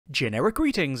Generic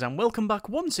greetings and welcome back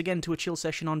once again to a chill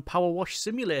session on PowerWash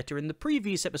Simulator. In the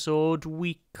previous episode,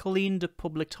 we cleaned a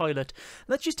public toilet.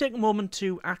 Let's just take a moment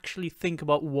to actually think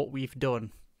about what we've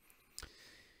done.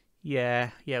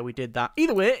 Yeah, we did that.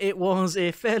 Either way, it was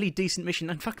a fairly decent mission.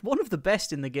 In fact, one of the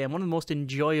best in the game, one of the most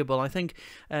enjoyable. I think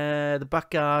the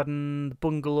back garden, the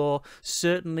bungalow,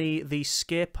 certainly the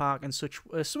skate park and such,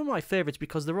 some of my favourites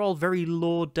because they're all very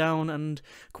low down and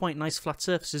quite nice flat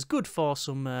surfaces. Good for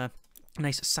some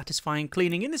nice satisfying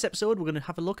cleaning. In this episode we're going to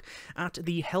have a look at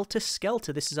the Helter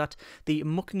Skelter. This is at the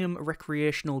Muckingham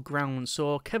recreational grounds.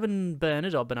 So Kevin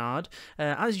Bernard,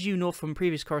 as you know from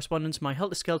previous correspondence, my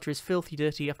Helter Skelter is filthy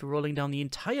dirty after rolling down the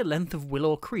entire length of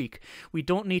Willow Creek. We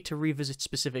don't need to revisit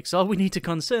specifics. All we need to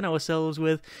concern ourselves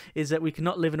with is that we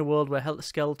cannot live in a world where Helter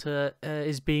Skelter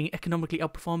is being economically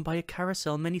outperformed by a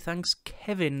carousel. Many thanks,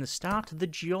 Kevin. Start the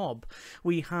job.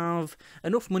 We have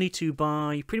enough money to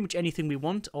buy pretty much anything we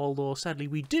want, although sadly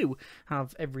we do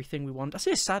have everything we want. I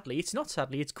say sadly, it's not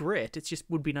sadly, it's great. It just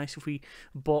would be nice if we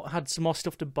had some more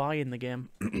stuff to buy in the game.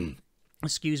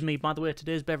 Excuse me, by the way,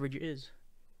 today's beverage is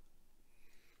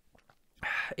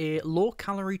a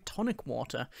low-calorie tonic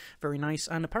water. Very nice,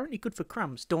 and apparently good for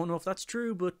cramps. Don't know if that's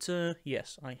true, but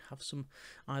yes, I have some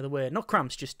either way. Not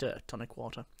cramps, just tonic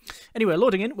water. Anyway,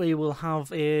 loading in, we will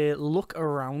have a look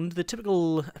around. The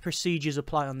typical procedures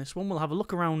apply on this one. We'll have a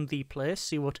look around the place,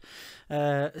 see what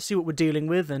we're dealing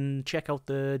with, and check out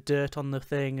the dirt on the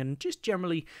thing, and just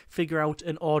generally figure out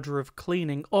an order of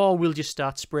cleaning, or we'll just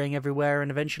start spraying everywhere,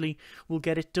 and eventually we'll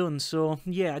get it done. So,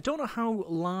 yeah, I don't know how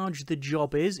large the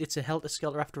job is. It's a Helter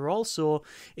Skelter after all, so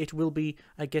it will be,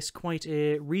 I guess, quite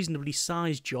a reasonably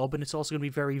sized job, and it's also going to be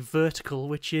very vertical,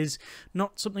 which is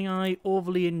not something I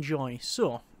overly enjoy.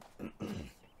 So,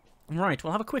 right,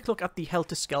 we'll have a quick look at the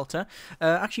Helter Skelter.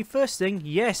 Actually, first thing,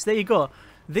 yes, there you go.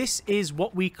 This is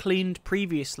what we cleaned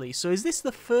previously. So is this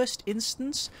the first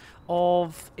instance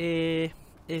of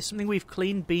something we've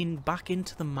cleaned being back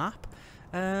into the map?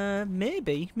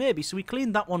 Maybe. So we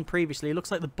cleaned that one previously. It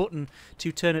looks like the button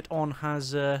to turn it on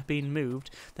has been moved.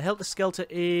 The Helter Skelter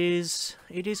is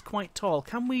quite tall.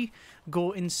 Can we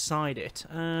go inside it?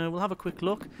 We'll have a quick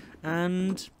look.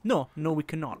 And no, we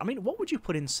cannot. I mean, what would you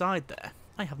put inside there?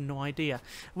 I have no idea.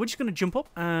 We're just going to jump up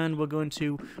and we're going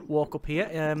to walk up here.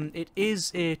 It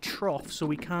is a trough, so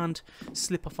we can't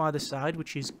slip off either side,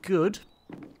 which is good.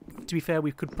 To be fair,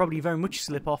 we could probably very much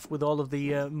slip off with all of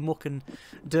the muck and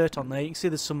dirt on there. You can see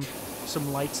there's some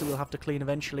lights that we'll have to clean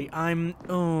eventually. I'm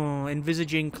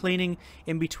envisaging cleaning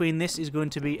in between. This is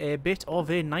going to be a bit of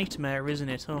a nightmare, isn't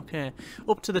it? Okay,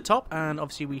 up to the top, and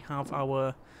obviously we have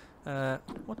our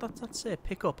what that say?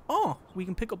 Pick up. Oh, we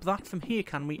can pick up that from here,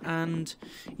 can we? And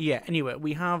yeah, anyway,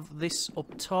 we have this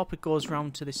up top. It goes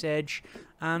round to this edge,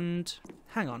 and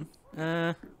hang on,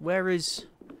 where is?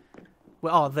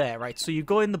 Well, oh, there, right. So you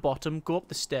go in the bottom, go up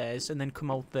the stairs, and then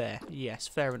come out there. Yes,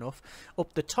 fair enough.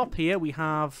 Up the top here, we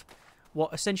have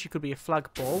what essentially could be a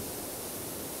flagpole.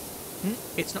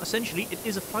 It's not essentially, it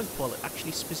is a flagpole. It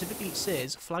actually specifically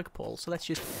says flagpole. So let's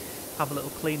just have a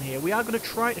little clean here. We are going to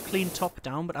try to clean top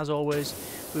down, but as always,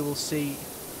 we will see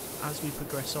as we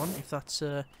progress on if that's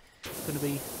going to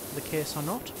be the case or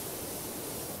not.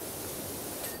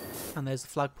 And there's the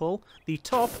flagpole. The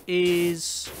top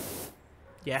is...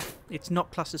 yeah, it's not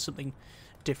classed as something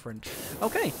different.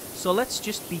 Okay, so let's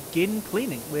just begin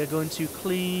cleaning. We're going to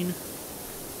clean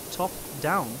top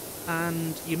down.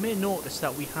 And you may notice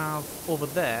that we have over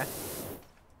there,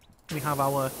 we have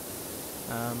our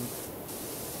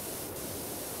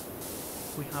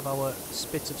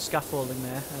spits of scaffolding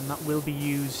there, and that will be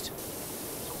used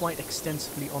quite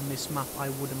extensively on this map, I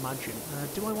would imagine.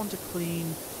 Do I want to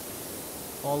clean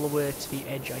all the way to the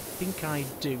edge? I think I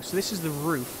do. So this is the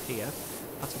roof here.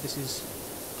 That's what this is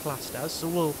classed as, so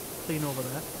we'll clean over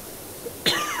there.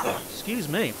 Excuse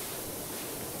me.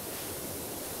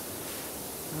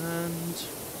 And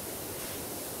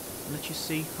let's just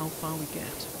see how far we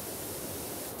get.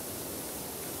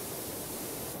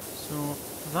 So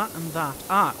that and that.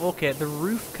 Ah, okay, the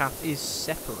roof cap is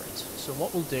separate. So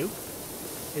what we'll do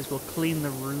is we'll clean the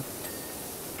roof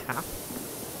cap.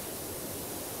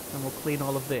 And we'll clean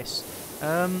all of this.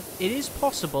 It is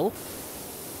possible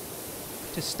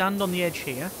to stand on the edge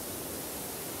here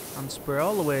and spray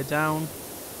all the way down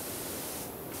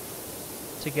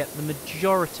to get the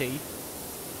majority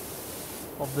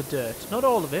of the dirt. Not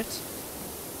all of it,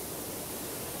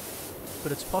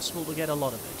 but it's possible to get a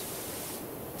lot of it.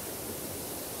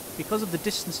 Because of the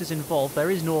distances involved,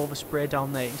 there is no overspray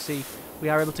down there. You can see we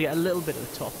are able to get a little bit at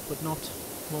the top, but not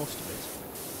most of it.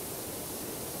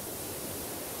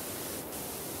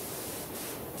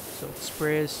 So it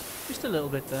sprays just a little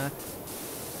bit there.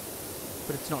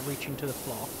 but it's not reaching to the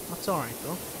floor. That's alright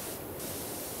though.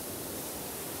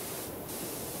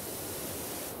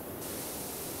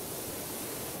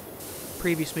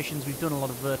 Previous missions we've done a lot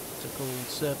of vertical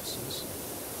surfaces.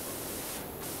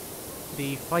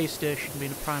 The fire station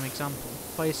being a prime example.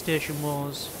 Fire station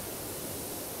was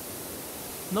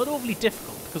not overly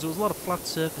difficult because there was a lot of flat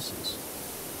surfaces,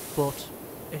 but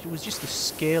it was just the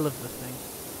scale of the thing.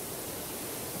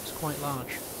 It was quite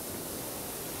large.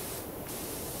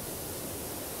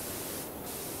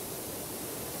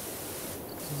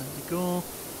 And there we go.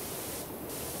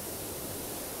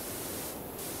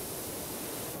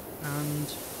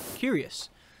 And curious.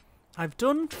 I've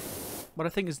done what I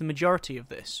think is the majority of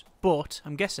this, but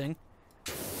I'm guessing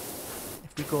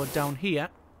if we go down here,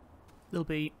 there'll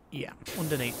be, yeah,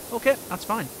 underneath. Okay, that's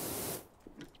fine.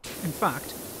 In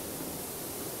fact,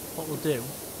 what we'll do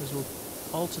is we'll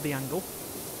alter the angle,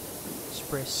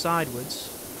 spray sideways,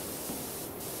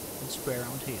 and spray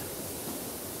around here.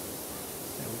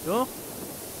 There we go.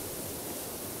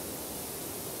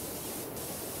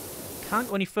 Can't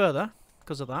go any further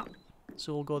because of that,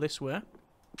 so we'll go this way.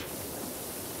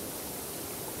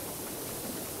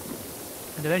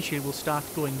 And eventually we'll start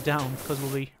going down because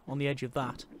we'll be on the edge of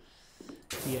that.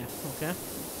 Yeah, okay.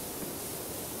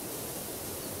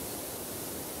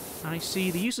 I see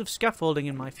the use of scaffolding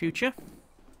in my future.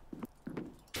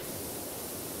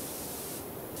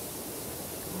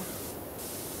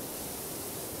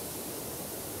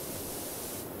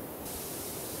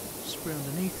 Spray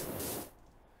underneath.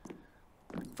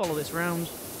 Follow this round.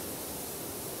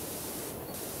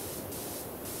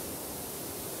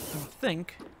 And I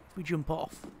think if we jump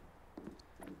off,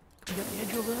 can we get the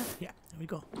edge over there? Yeah, there we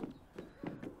go.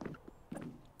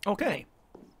 Okay,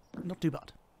 not too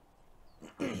bad.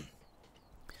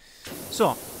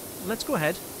 So, let's go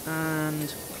ahead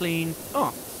and clean...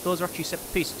 Oh, those are actually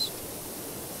separate pieces.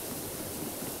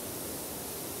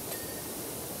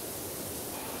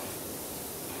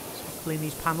 So clean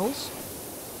these panels,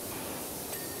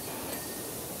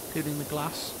 including the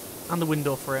glass and the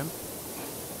window frame.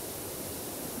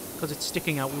 Because it's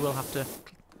sticking out, we will have to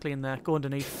clean there. Go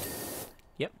underneath.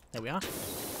 Yep, there we are.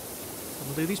 And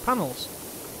we'll do these panels.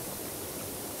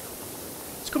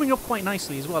 It's coming up quite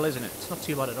nicely as well, isn't it? It's not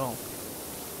too bad at all.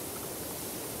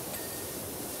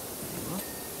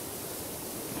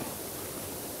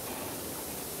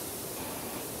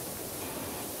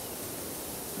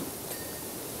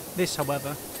 This,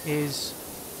 however, is...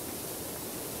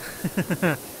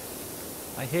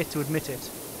 I hate to admit it,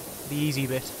 the easy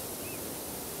bit.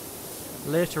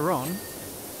 Later on...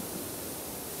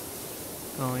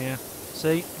 Oh yeah,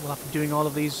 see, we'll have to be doing all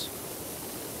of these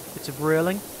bits of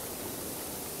railing.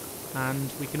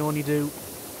 And we can only do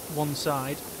one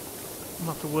side.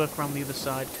 We'll have to work around the other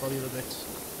side for the other bits.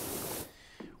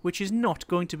 Which is not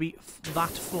going to be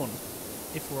that fun,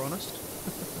 if we're honest.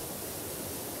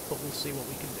 But we'll see what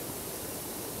we can do.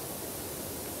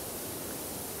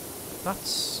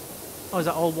 That's... Oh, is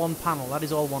that all one panel? That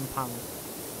is all one panel.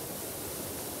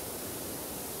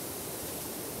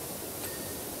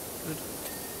 Good.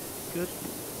 Good.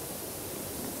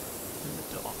 And the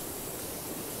door.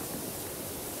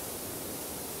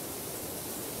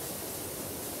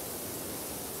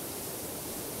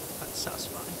 That's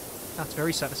satisfying. That's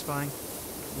very satisfying.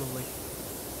 Lovely.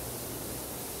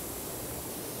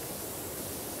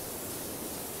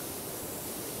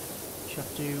 Just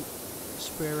have to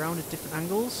spray around at different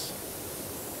angles.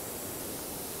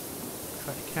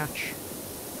 Try to catch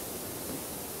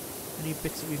any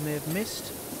bits that we may have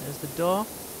missed. There's the door.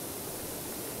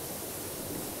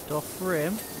 Door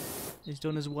frame is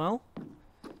done as well.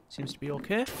 Seems to be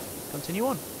okay. Continue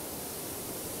on.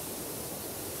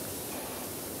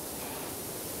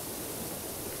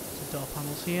 The door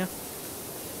panels here.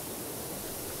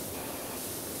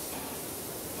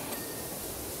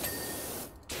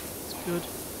 That's good.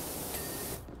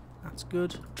 That's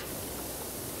good.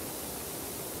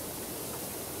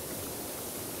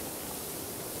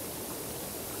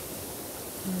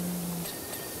 And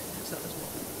there's that as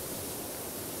well.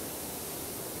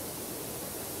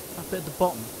 That bit at the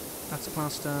bottom, that's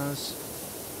classed as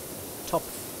top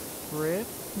frame?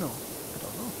 No, I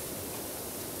don't know.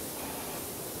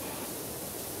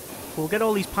 We'll get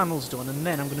all these panels done and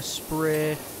then I'm going to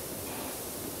spray...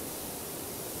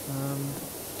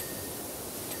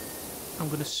 I'm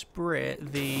going to spray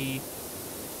the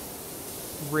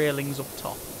railings up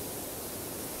top.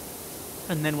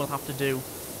 And then we'll have to do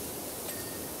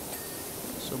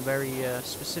some very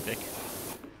specific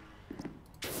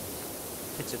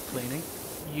bits of cleaning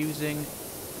using,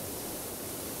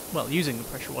 well, using the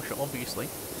pressure washer obviously,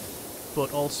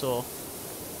 but also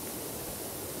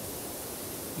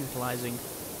utilising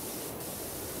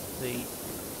the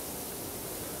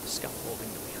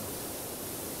scaffolding that we have.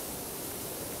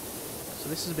 So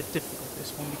this is a bit difficult,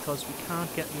 this one, because we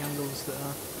can't get the angles that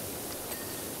are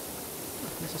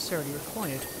not necessarily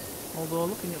required. Although,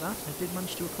 looking at that, I did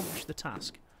manage to accomplish the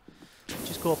task. Let's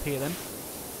just go up here then.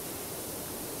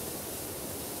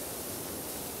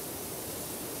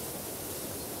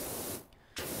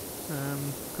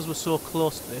 Because we're so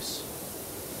close to this,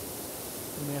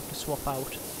 we may have to swap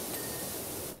out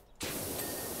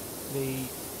the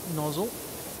nozzle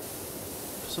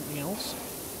for something else.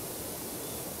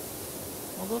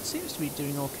 Although it seems to be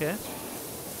doing okay.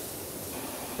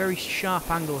 Very sharp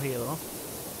angle here though.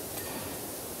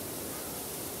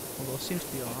 Although it seems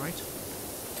to be alright.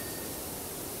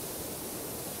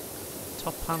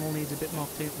 Top panel needs a bit more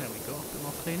cleaning. There we go, a bit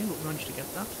more cleaning, but we managed to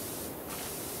get that.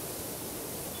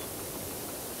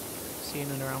 See in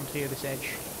and around here, this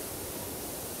edge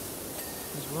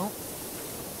as well.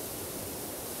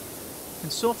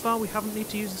 And so far we haven't needed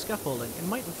to use the scaffolding. It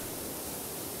might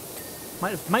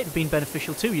have been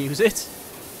beneficial to use it.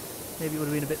 Maybe it would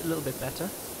have been a little bit better,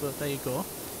 but there you go.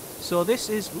 So this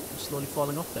is slowly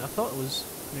falling off there. I thought it was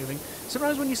moving.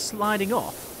 Sometimes when you're sliding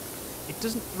off, it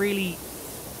doesn't really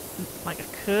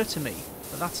occur to me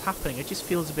that that's happening. It just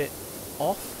feels a bit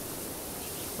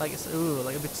off, like it's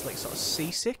like a bit sort of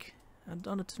seasick. And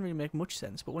it doesn't really make much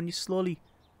sense. But when you're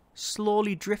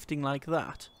slowly drifting like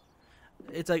that,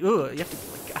 it's like, you have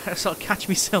to sort of catch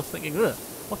myself thinking,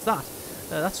 what's that?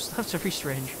 That's very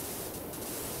strange.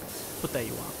 But there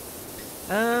you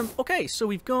are. Okay, so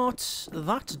we've got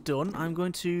that done. I'm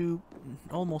going to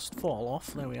almost fall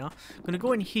off. There we are. I'm going to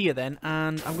go in here then,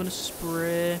 and I'm going to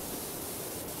spray.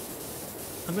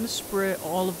 I'm going to spray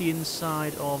all of the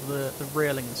inside of the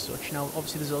railing and such. Now,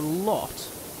 obviously, there's a lot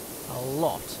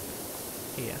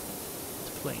here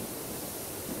to clean.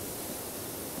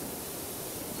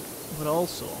 But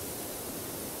also,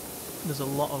 there's a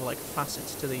lot of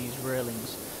facets to these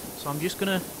railings. So I'm just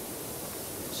going to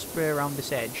spray around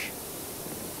this edge,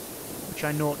 which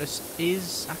I noticed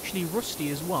is actually rusty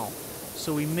as well.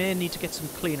 So we may need to get some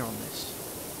cleaner on this.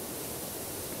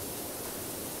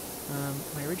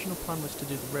 My original plan was to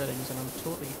do the railings, and I'm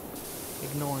totally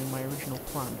ignoring my original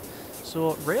plan.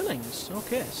 So, railings.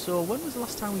 Okay, so when was the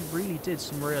last time we really did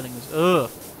some railings?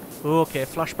 Okay,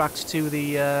 flashbacks to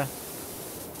the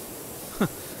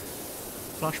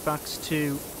flashbacks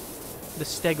to the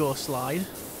Stego slide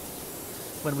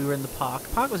when we were in the park.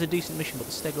 Park was a decent mission, but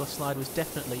the Stego slide was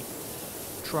definitely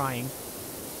trying.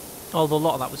 Although a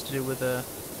lot of that was to do with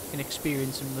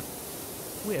inexperience in the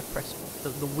way of pressure,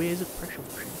 the ways of pressure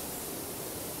washing.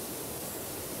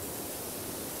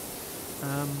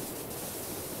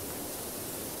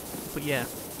 But yeah,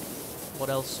 what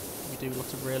else? We do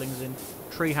lots of railings in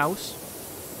Treehouse.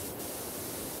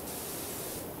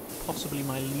 Possibly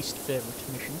my least favourite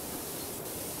mission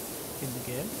in the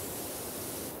game.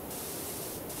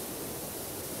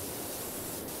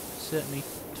 Certainly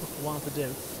took a while to do.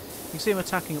 You can see I'm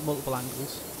attacking at multiple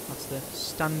angles. That's the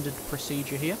standard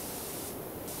procedure here.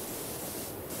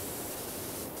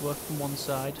 Work from one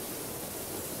side,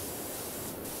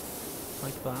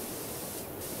 like that,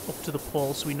 up to the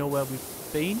pole so we know where we've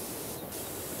been,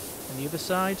 and the other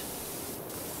side,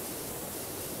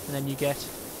 and then you get,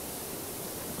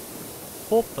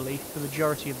 hopefully, the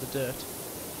majority of the dirt.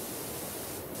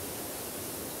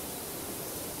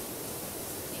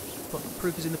 But the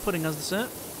proof is in the pudding, as they say.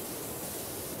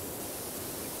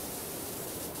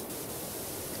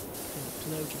 Okay, up to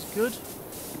there, which is good.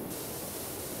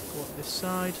 Go up this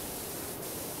side.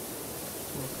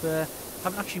 Go up there. I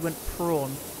haven't actually went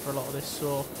prone for a lot of this,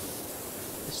 so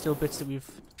there's still bits that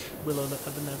will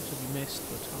have inevitably missed,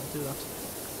 but I'll do that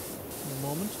in a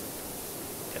moment.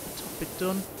 Get the top bit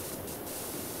done.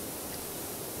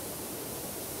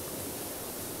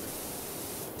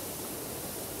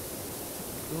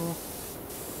 There we go.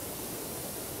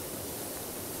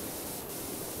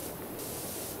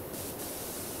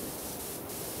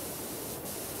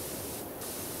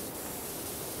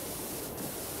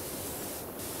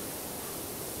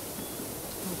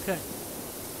 Okay,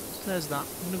 so there's that.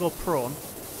 I'm going to go prone,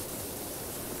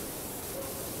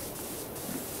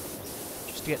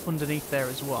 just to get underneath there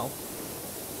as well,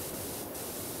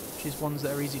 which is ones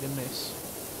that are easy to miss.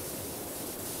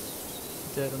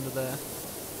 Dirt under there,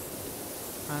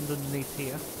 and underneath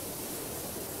here.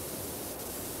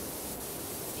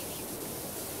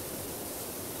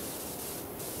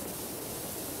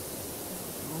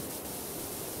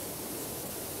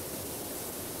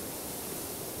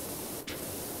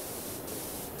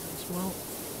 Well,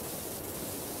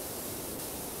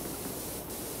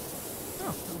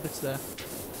 oh, little bits there.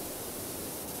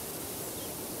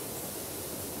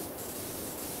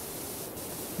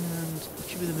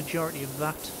 should be the majority of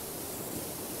that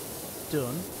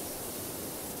done.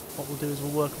 What we'll do is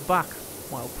we'll work back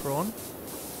while prone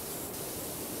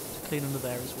to clean under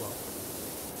there as well.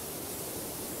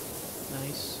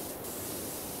 Nice.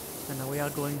 And now we are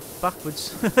going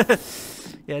backwards.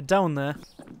 Yeah, down there.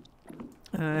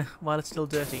 While it's still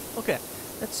dirty. Okay,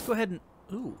 let's go ahead and...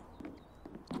 Ooh.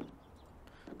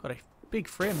 Got a big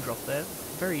frame drop there.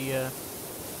 Very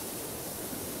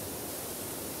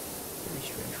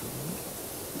strange for a moment.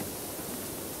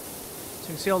 So you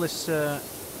can see all this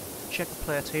checker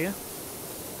plate here.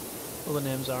 Other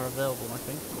names are available, I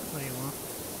think. There you are.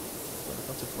 I don't know if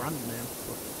that's a brand name,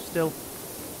 but still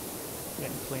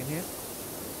getting clean here.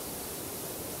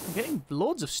 I'm getting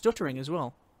loads of stuttering as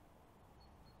well.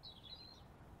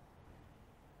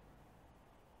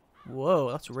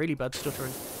 Whoa, that's really bad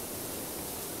stuttering.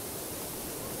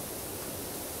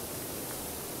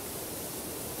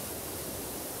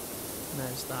 And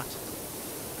there's that.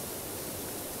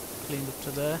 Cleaned up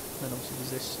to there. Then obviously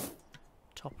there's this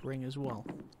top ring as well.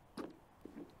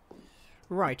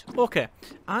 Right, okay.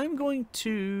 I'm going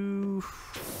to...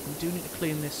 We do need to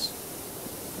clean this. I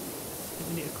think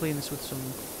we need to clean this with some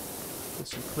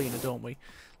cleaner, don't we?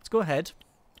 Let's go ahead.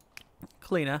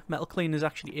 Cleaner. Metal cleaner is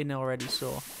actually in already,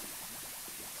 so...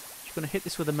 Just going to hit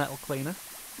this with a metal cleaner.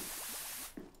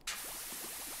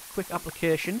 Quick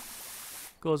application.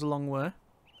 Goes a long way.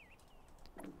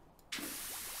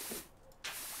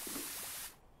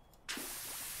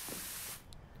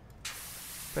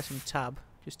 Pressing tab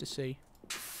just to see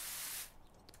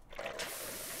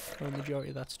where the majority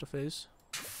of that stuff is.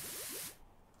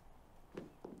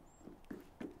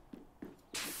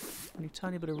 Only a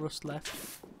tiny bit of rust left.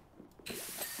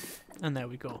 And there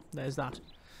we go. There's that.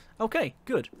 Okay,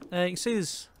 good. You can see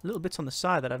there's little bits on the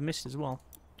side that I've missed as well.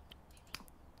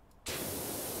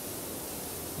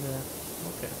 There.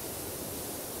 Okay.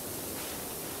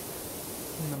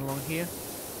 And then along here.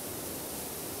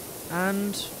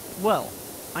 And, well,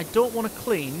 I don't want to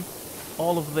clean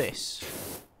all of this.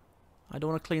 I don't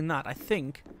want to clean that. I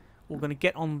think we're going to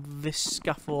get on this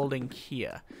scaffolding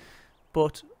here.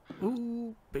 But,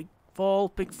 ooh, big fall,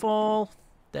 big fall.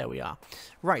 There we are.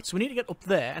 Right, so we need to get up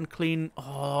there and clean...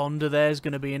 Oh, under there's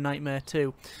going to be a nightmare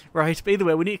too. Right, but either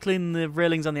way, we need to clean the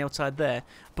railings on the outside there.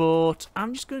 But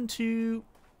I'm just going to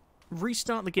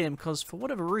restart the game because, for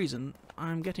whatever reason,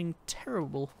 I'm getting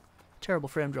terrible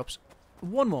frame drops.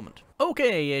 One moment.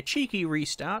 Okay, a cheeky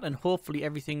restart, and hopefully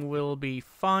everything will be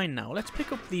fine now. Let's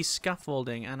pick up the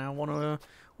scaffolding, and I want to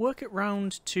work it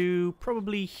round to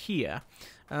probably here.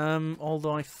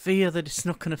 Although I fear that it's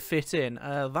not going to fit in.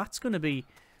 That's going to be...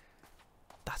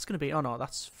 Oh no,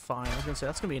 that's fine. I was going to say,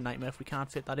 that's going to be a nightmare if we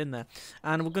can't fit that in there.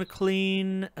 And we're going to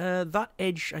clean that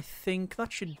edge, I think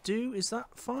that should do. Is that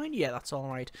fine? Yeah, that's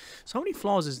alright. So how many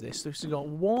floors is this? We've got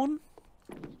 1,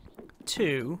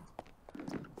 2...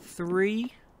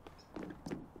 3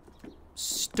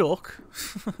 stuck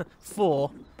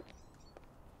 4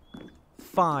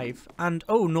 5 and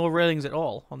oh, no railings at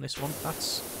all on this one.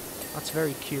 That's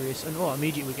very curious. And oh,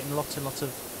 immediately we're getting lots and lots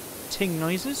of ting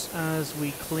noises as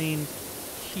we clean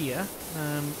here.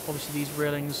 Obviously these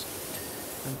railings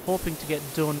I'm hoping to get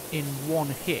done in one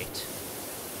hit,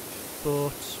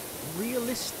 but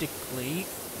realistically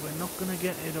we're not going to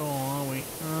get it all, are we?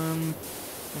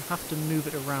 We'll have to move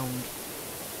it around.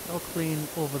 I'll clean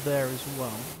over there as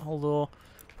well, although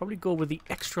probably go with the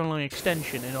extra long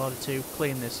extension in order to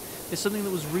clean this. It's something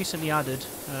that was recently added,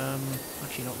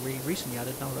 actually not really recently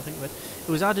added now that I think of it.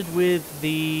 It was added with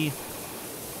the,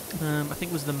 I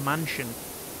think it was the mansion.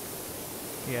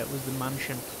 Yeah, it was the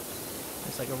mansion.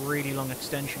 It's like a really long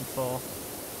extension for,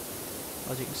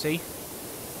 as you can see,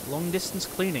 long distance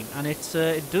cleaning, and it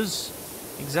does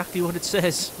exactly what it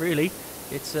says, really.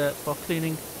 It's for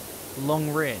cleaning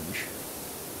long range.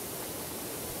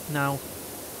 Now,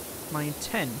 my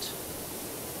intent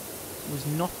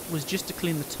was just to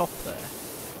clean the top there,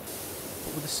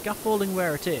 but with the scaffolding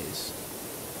where it is,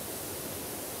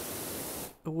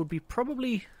 it would be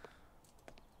probably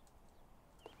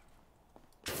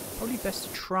best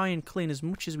to try and clean as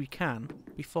much as we can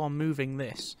before moving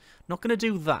this. Not going to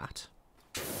do that.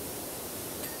 Oh,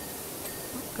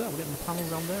 look at that, we're getting the panels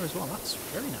down there as well. That's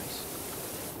very nice.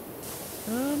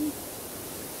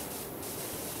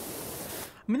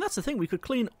 I mean, that's the thing. We could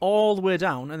clean all the way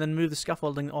down and then move the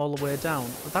scaffolding all the way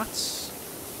down. But that's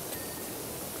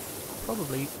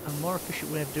probably a more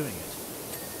efficient way of doing it.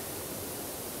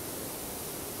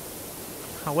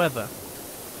 However,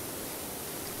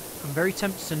 I'm very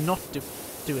tempted to not do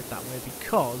it that way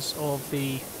because of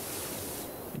the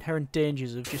inherent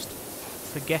dangers of just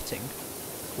forgetting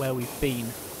where we've been.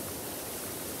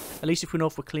 At least if we know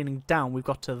if we're cleaning down, we've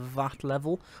got to that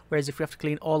level. Whereas if we have to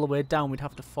clean all the way down, we'd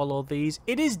have to follow these.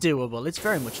 It is doable. It's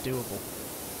very much doable.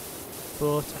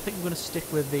 But I think I'm going to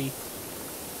stick with the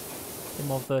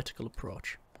more vertical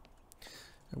approach.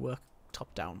 And work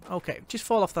top down. Okay, just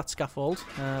fall off that scaffold.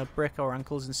 Break our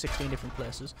ankles in 16 different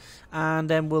places. And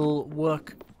then we'll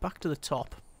work back to the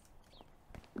top.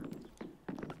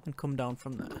 And come down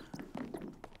from there.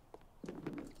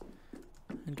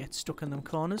 And get stuck in them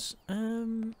corners.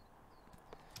 We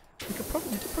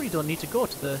probably don't need to go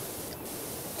to the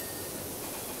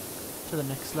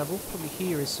next level. Probably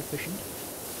here is sufficient.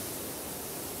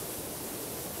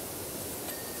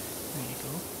 There you go.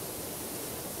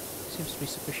 Seems to be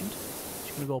sufficient.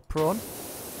 Just gonna go prone.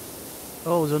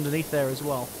 Oh, it's underneath there as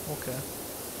well. Okay.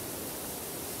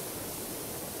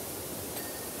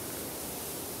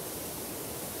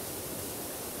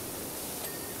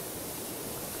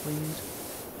 Cleaned.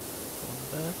 Go on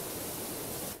there.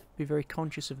 Be very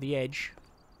conscious of the edge.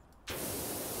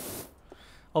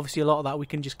 Obviously a lot of that we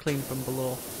can just clean from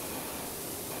below.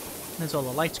 There's all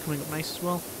the lights coming up nice as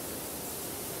well.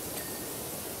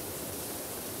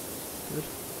 Good.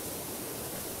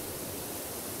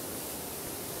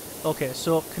 Okay,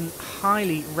 so can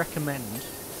highly recommend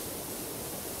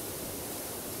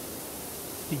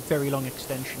the very long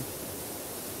extension.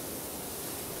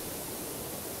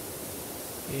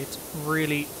 It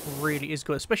really, really is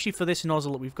good, especially for this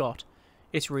nozzle that we've got.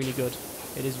 It's really good.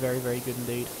 It is very, very good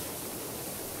indeed.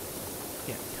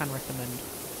 Yeah, can recommend.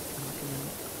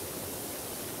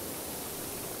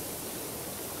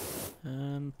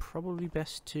 Probably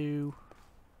best to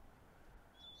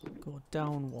go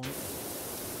down one.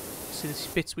 See the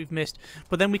bits we've missed,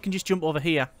 but then we can just jump over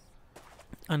here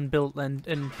and build and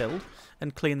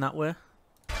clean that way.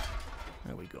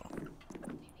 There we go.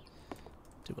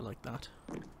 Do it like that.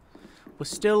 We're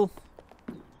still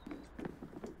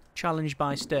challenged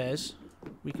by stairs.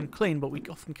 We can clean, but we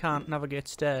often can't navigate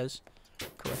stairs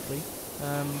correctly.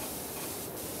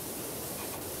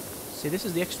 See, this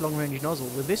is the extra long range nozzle.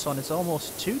 With this on, it's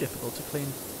almost too difficult to clean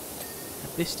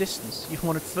at this distance. You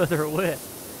want it further away,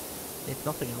 if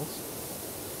nothing else.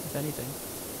 If anything.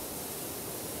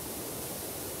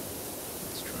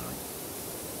 Let's try.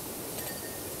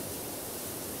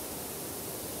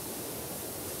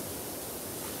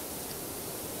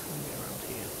 Try and get around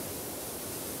here.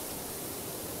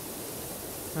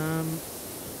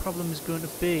 The problem is going to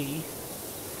be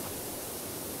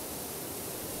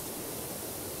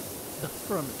the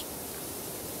front.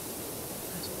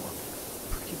 There's one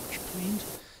pretty much cleaned.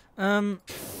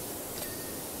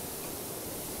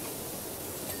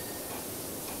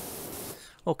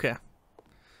 Okay.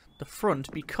 The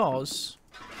front, because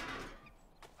I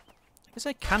guess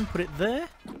I can put it there.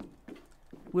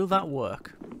 Will that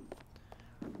work?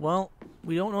 Well,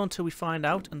 we don't know until we find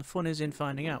out, and the fun is in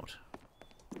finding out.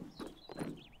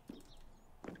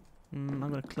 I'm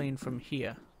going to clean from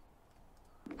here.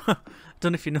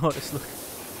 Don't know if you noticed, look.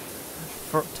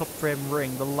 Top frame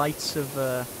ring, the lights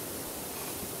have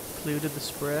included the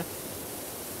spray.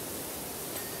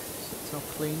 So it's not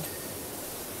clean.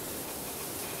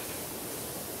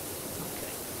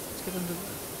 Okay, let's get under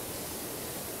there.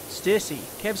 Stacy,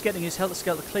 Kev's getting his Helter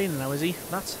Skelter cleaner now, is he?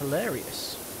 That's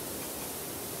hilarious.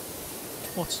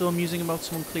 What's so amusing about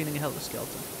someone cleaning a Helter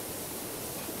Skelter?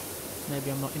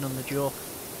 Maybe I'm not in on the joke.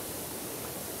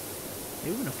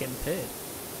 Maybe we're not getting paid.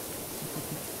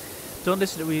 Don't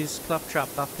listen to his claptrap,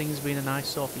 that thing's been an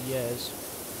eyesore for years.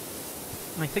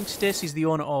 And I think Stacey's the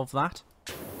owner of that.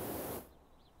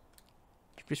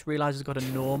 Just realised he's got a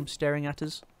gnome staring at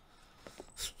us.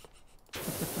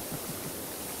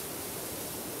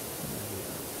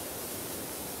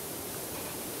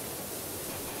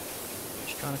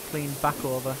 Just trying to clean back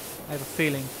over. I have a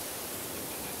feeling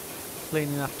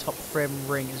cleaning that top frame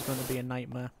ring is going to be a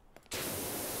nightmare.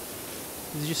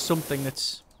 There's just something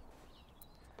that's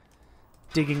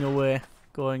digging away,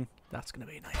 going, that's going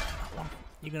to be a nightmare, that one.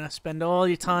 You're going to spend all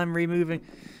your time moving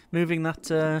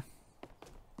that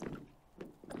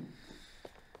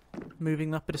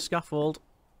moving that bit of scaffold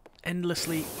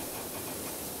endlessly.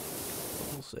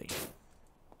 We'll see.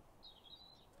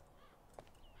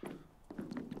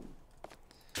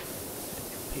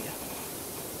 Here.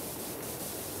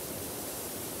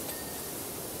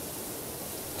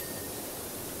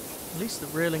 At least the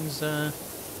railings are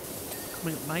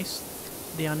coming up nice.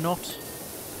 They are not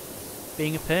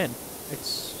being a pain. It's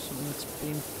something that's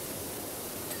been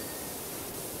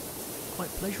quite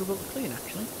pleasurable to clean,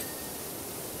 actually.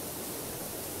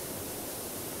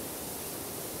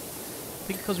 I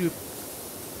think because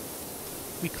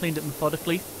we cleaned it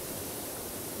methodically,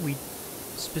 we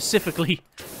specifically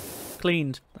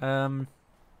cleaned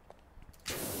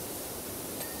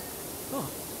Oh,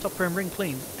 top frame ring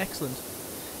cleaned. Excellent.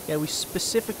 Yeah, we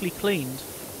specifically cleaned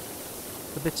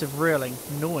the bits of railing,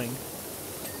 knowing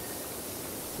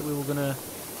that we were going to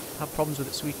have problems with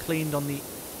it, so we cleaned on the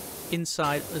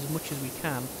inside as much as we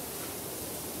can,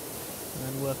 and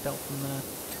then worked out from there.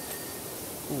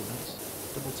 Oh, nice.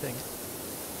 Double ting.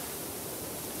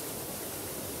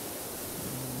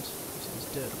 And there's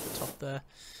dirt up the top there.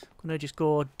 I'm going to just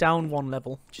go down one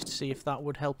level, just to see if that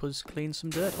would help us clean some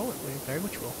dirt. Oh, we very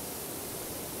much will.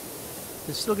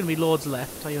 There's still going to be loads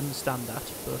left, I understand that,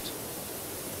 but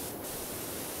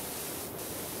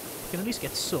we can at least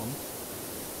get some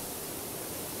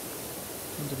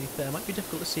underneath there. Might be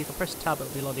difficult to see. If I press tab,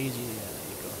 it'll be a lot easier. Yeah, there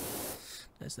you go.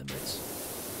 There's the bits.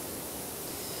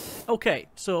 Okay,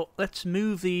 so let's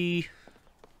move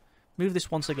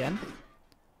this once again.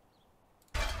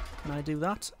 Can I do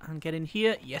that and get in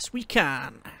here? Yes, we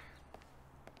can.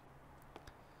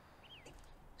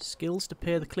 Skills to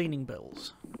pay the cleaning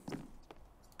bills.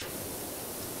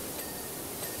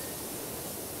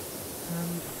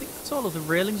 And I think that's all of the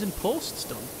railings and posts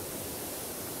done.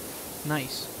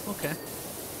 Nice. Okay.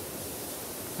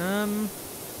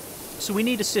 So we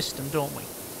need a system, don't we?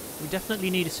 We definitely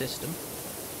need a system.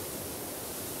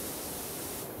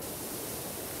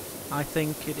 I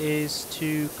think it is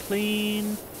to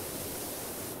clean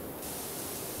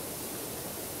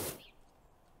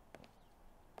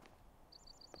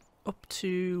up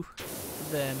to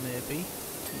there, maybe.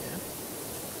 Yeah.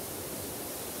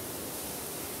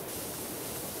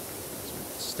 So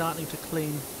it's starting to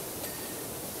clean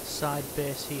the side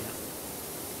base here.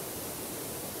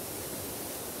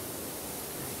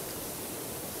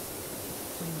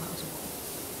 Clean that as well.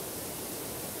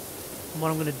 And what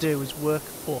I'm going to do is work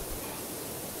up.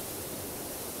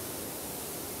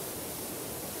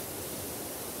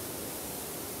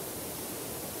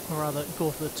 Or rather,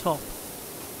 go for the top.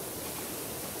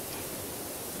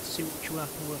 Let's see which way I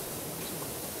can work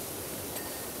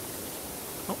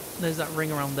on. Oh, there's that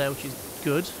ring around there, which is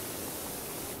good.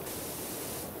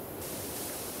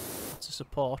 That's a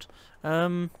support.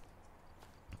 If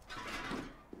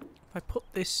I put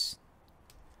this...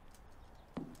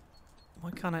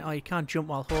 Why can't I... Oh, you can't jump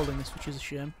while holding this, which is a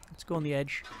shame. Let's go on the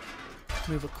edge,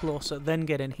 move it closer, then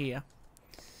get in here.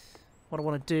 What I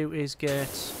want to do is get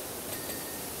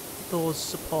those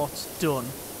supports done.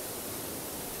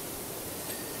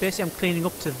 Basically, I'm cleaning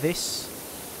up to this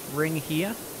ring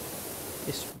here.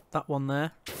 That one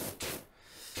there.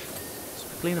 So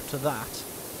we clean up to that.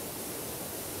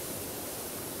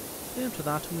 Clean up to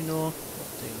that, and we know what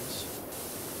to do this.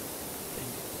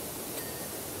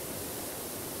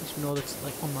 At least we know that's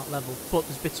like on that level. But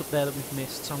there's bits up there that we've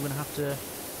missed, so I'm going to have to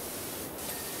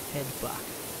head back.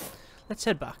 Let's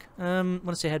head back. When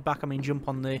I say head back, I mean jump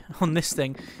on this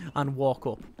thing and walk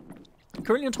up.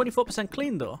 Currently on 24%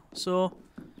 clean though, so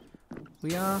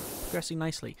we are progressing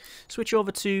nicely. Switch over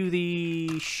to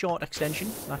the short extension.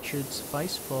 That should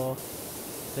suffice for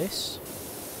this.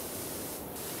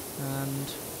 And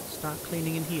start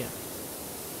cleaning in here.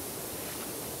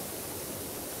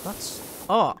 That's...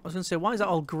 Oh, I was going to say, why is that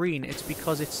all green? It's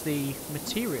because it's the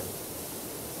material.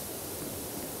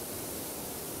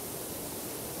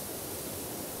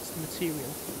 Material,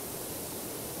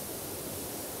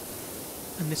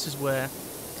 and this is where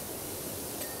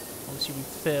obviously we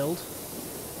failed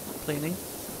cleaning. I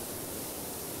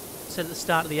said at the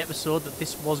start of the episode that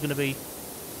this was going to be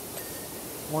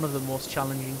one of the most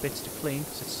challenging bits to clean,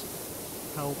 because it's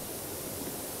how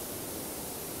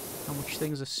much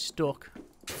things are stuck.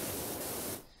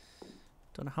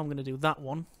 Don't know how I'm going to do that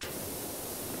one.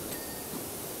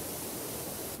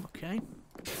 Okay,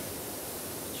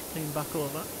 just clean back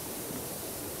over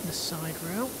the side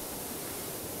rail.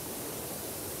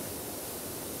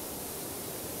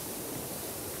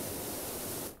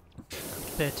 Have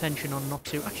to pay attention on not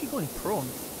to... Actually going prone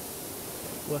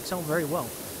works out very well.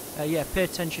 Yeah, pay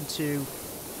attention to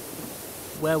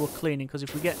where we're cleaning, because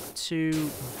if we get to...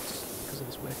 because of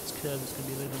this way it's curved, it's going to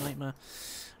be a bit of a nightmare.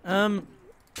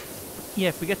 Yeah,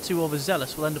 if we get too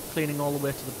overzealous, we'll end up cleaning all the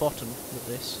way to the bottom with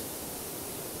this.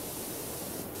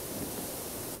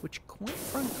 Which, quite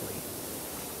frankly,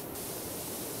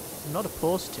 I'm not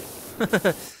opposed to.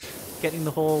 Getting the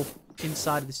whole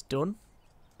inside of this done.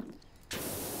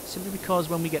 Simply because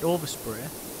when we get overspray,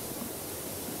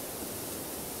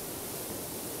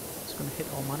 it's going to hit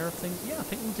all manner of things. Yeah, I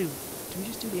think we'll do... Do we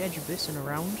just do the edge of this and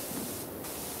around?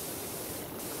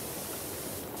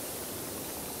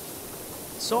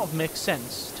 It sort of makes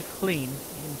sense to clean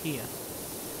in here.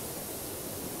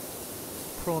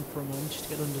 Prone for a moment just to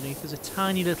get underneath. There's a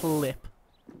tiny little lip.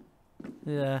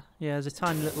 Yeah, there's a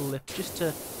tiny little lip just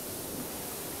to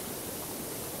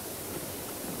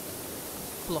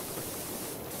Block the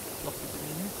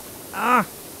cleaning. Ah!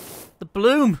 The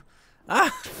bloom!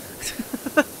 Ah!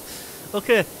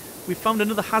 Okay, we found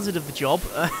another hazard of the job.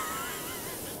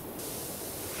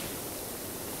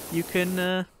 You can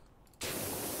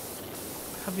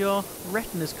have your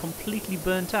retinas completely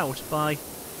burnt out by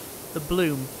the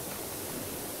bloom.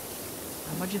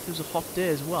 Imagine if there was a hot day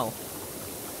as well.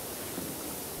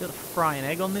 You got to fry an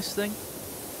egg on this thing.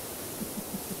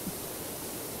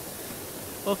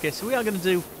 Okay, so we are going to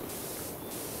do a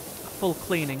full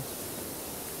cleaning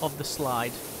of the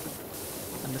slide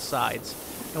and the sides.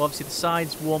 Now obviously the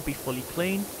sides won't be fully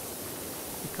clean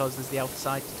because there's the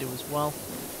outside to do as well.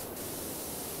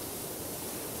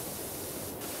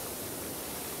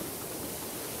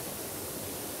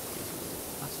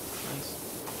 That's nice.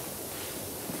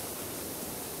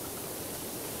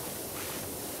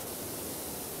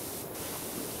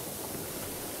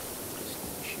 Just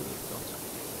make sure we've got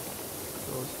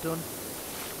those done.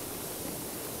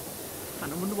 And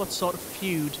I wonder what sort of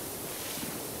feud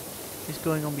is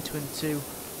going on between the two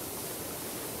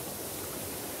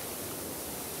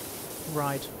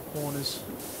ride owners.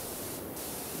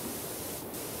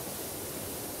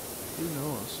 Who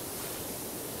knows?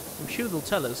 I'm sure they'll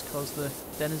tell us, because the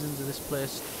denizens of this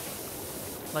place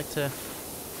like to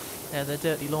air their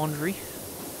dirty laundry,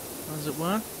 as it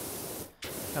were.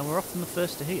 And we're often the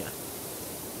first to hear.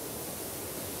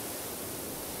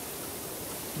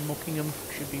 Muckingham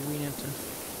should be renamed to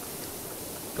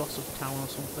Gossip Town or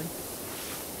something.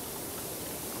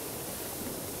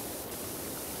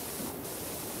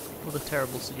 Other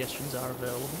terrible suggestions are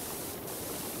available.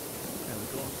 There we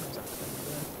go. There's that thing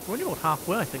there. We're only about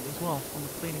halfway, I think, as well, on the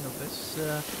cleaning of this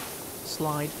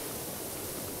slide.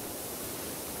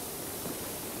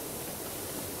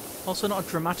 Also, not a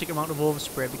dramatic amount of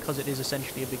overspray because it is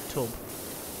essentially a big tub.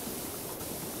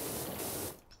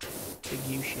 Big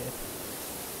U shape.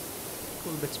 A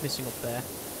couple bits missing up there.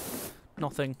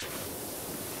 Nothing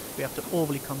we have to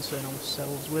overly concern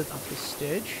ourselves with at this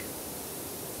stage.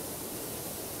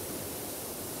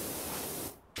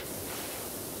 There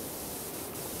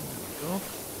we go.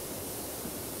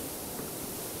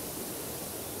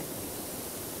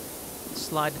 The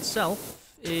slide itself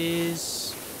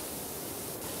is,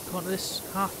 got this,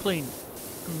 half clean,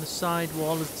 and the side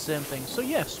wall is the same thing. So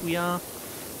yes, we are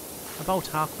about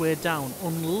halfway down,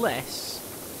 unless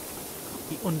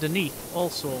the underneath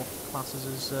also classes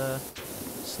as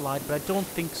slide, but I don't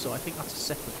think so. I think that's a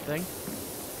separate thing.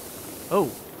 Oh,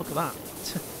 look at that.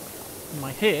 In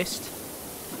my haste,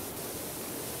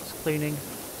 it's cleaning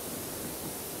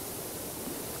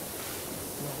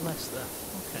a lot less there.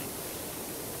 Okay.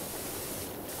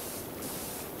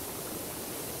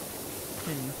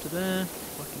 Cleaning up to there,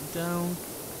 working down.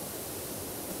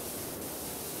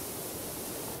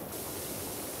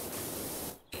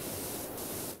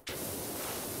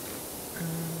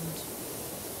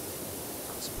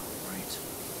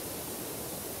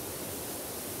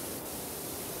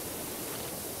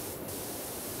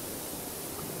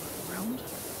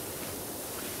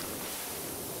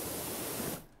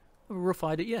 Rough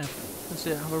idea, yeah. Let's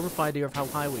have a rough idea of how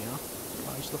high we are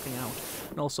by just looking out.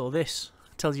 And also this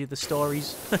tells you the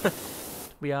stories.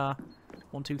 We are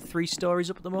 1, 2, 3 stories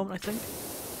up at the moment, I think.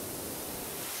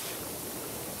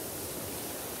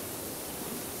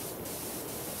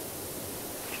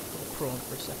 Should go prone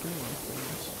for a second.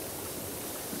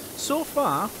 So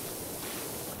far,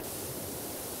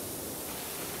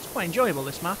 it's quite enjoyable,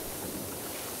 this map.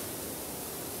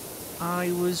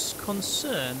 I was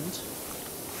concerned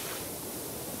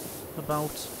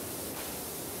about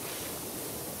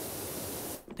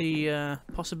the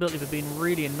possibility of it being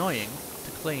really annoying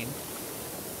to clean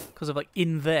because of, like,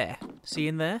 in there. See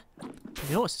in there?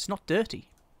 You notice it's not dirty.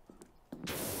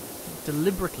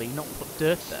 Deliberately not put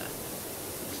dirt there.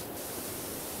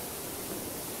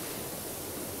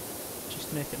 Just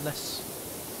to make it less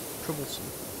troublesome.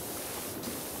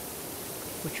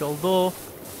 Which, although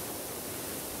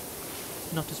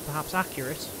not as perhaps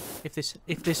accurate, if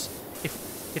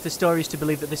the story is to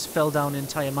believe that this fell down an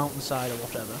entire mountainside or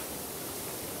whatever,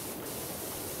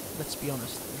 let's be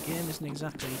honest, the game isn't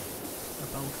exactly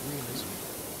about realism.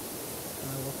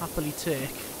 I will happily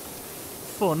take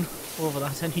fun over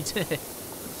that any day.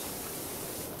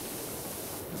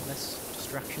 Less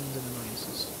distractions and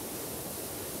annoyances.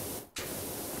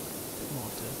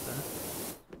 More dirt there.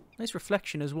 Nice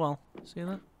reflection as well. See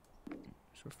that?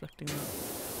 Just reflecting that.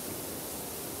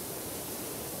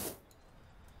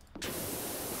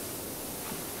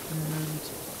 And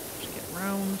just get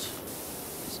round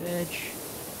this edge.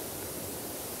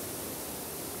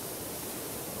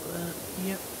 There,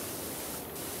 yep.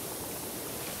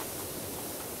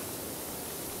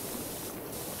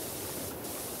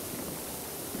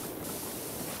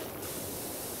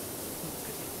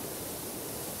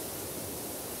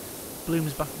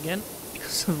 blooms back again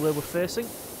because of where we're facing.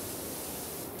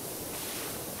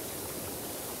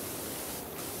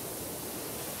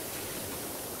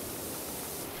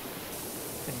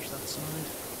 Finish that side.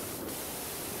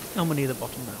 And we're near the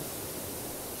bottom now.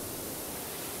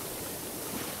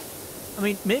 I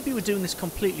mean, maybe we're doing this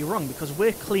completely wrong because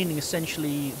we're cleaning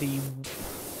essentially the...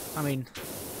 I mean,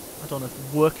 I don't know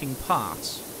if working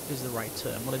parts is the right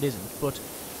term. Well, it isn't, but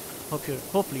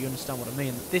hopefully you understand what I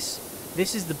mean. This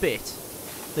is the bit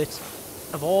that,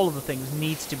 of all of the things,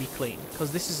 needs to be clean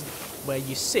because this is where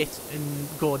you sit and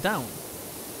go down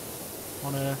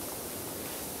on a...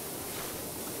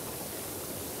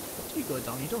 What do you go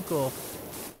down? You don't go...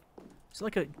 It's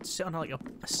like sit on like a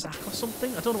sack or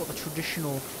something. I don't know what the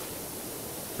traditional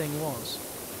thing was.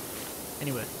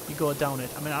 Anyway, you go down it.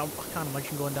 I mean, I can't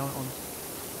imagine going down it on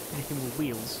anything with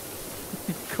wheels.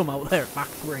 Come out there at Mach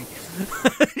 3.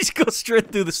 Just go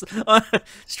straight through the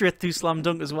straight through Slam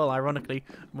Dunk as well. Ironically,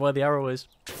 where the arrow is.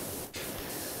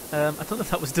 I don't know if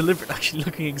that was deliberate. Actually,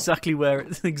 looking exactly where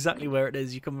it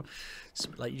is. You come,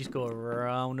 like you just go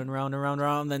around and round and round and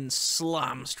round, and then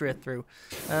slam straight through.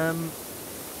 I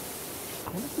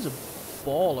wonder if there's a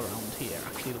ball around here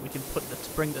actually that we can put to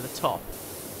bring to the top.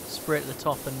 Spray it to the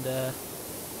top and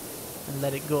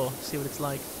let it go. See what it's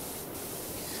like.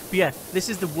 But yeah, this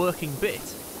is the working bit,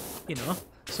 you know.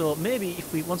 So maybe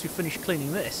if once we finish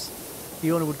cleaning this,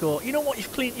 the owner would go, you know what,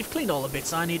 you've cleaned all the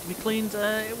bits I need to be cleaned.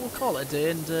 We'll call it a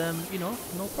day, and you know,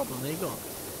 no problem. There you go.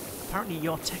 Apparently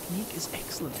your technique is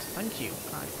excellent. Thank you.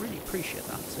 I really appreciate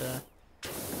that.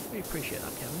 Really appreciate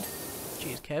that, Kevin.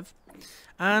 Cheers, Kev.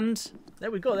 And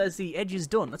there we go. There's the edges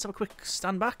done. Let's have a quick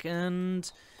stand back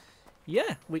and.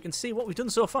 Yeah, we can see what we've done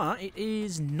so far. It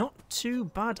is not too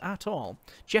bad at all.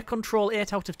 Jet control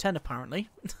 8 out of 10 apparently.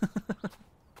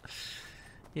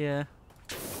 Yeah.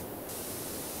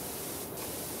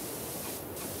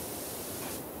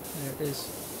 There it is.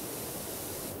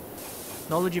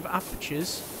 Knowledge of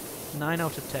apertures 9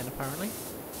 out of 10 apparently.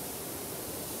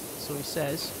 So he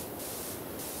says.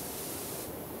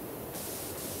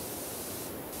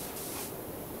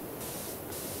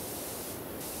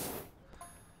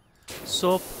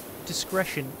 Soap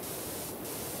discretion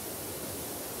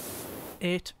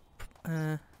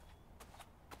 8.5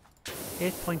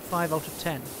 out of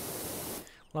 10.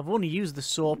 Well, I've only used the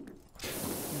soap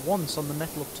once on the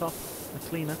metal up top, the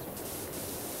cleaner.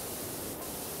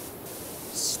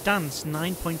 Stance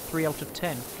 9.3 out of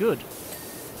 10. Good.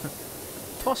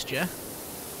 Posture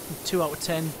 2 out of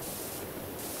 10.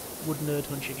 Wood nerd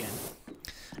hunch again.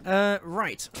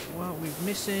 Right, well, we're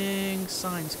missing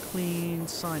signs clean,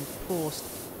 sign post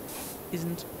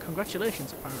isn't.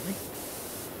 Congratulations, apparently.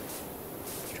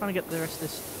 Trying to get the rest of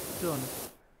this done.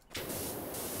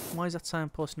 Why is that sign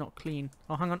post not clean?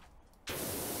 Oh, hang on.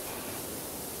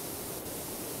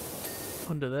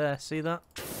 Under there, see that?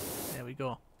 There we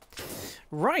go.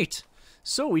 Right,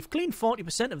 so we've cleaned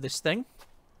 40% of this thing.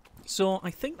 So I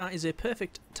think that is a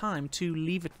perfect time to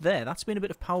leave it there. That's been a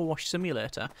bit of PowerWash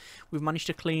Simulator. We've managed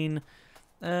to clean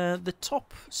the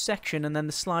top section and then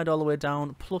the slide all the way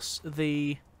down, plus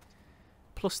the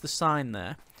sign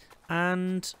there.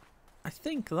 And I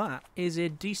think that is a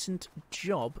decent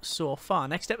job so far.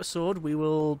 Next episode we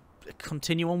will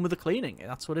continue on with the cleaning.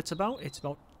 That's what it's about. It's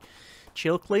about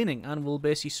chill cleaning, and we'll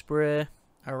basically spray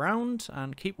around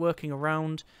and keep working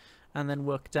around and then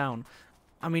work down.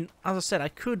 I mean, as I said, I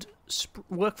could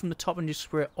work from the top and just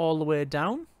spray it all the way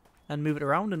down and move it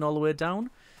around and all the way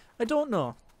down. I don't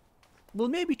know. We'll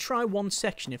maybe try one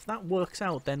section. If that works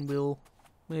out, then we'll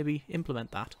maybe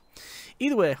implement that.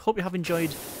 Either way, hope you have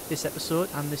enjoyed this episode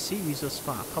and this series thus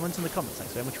far. Comment in the comments.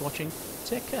 Thanks very much for watching.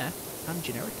 Take care, and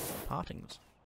generic partings.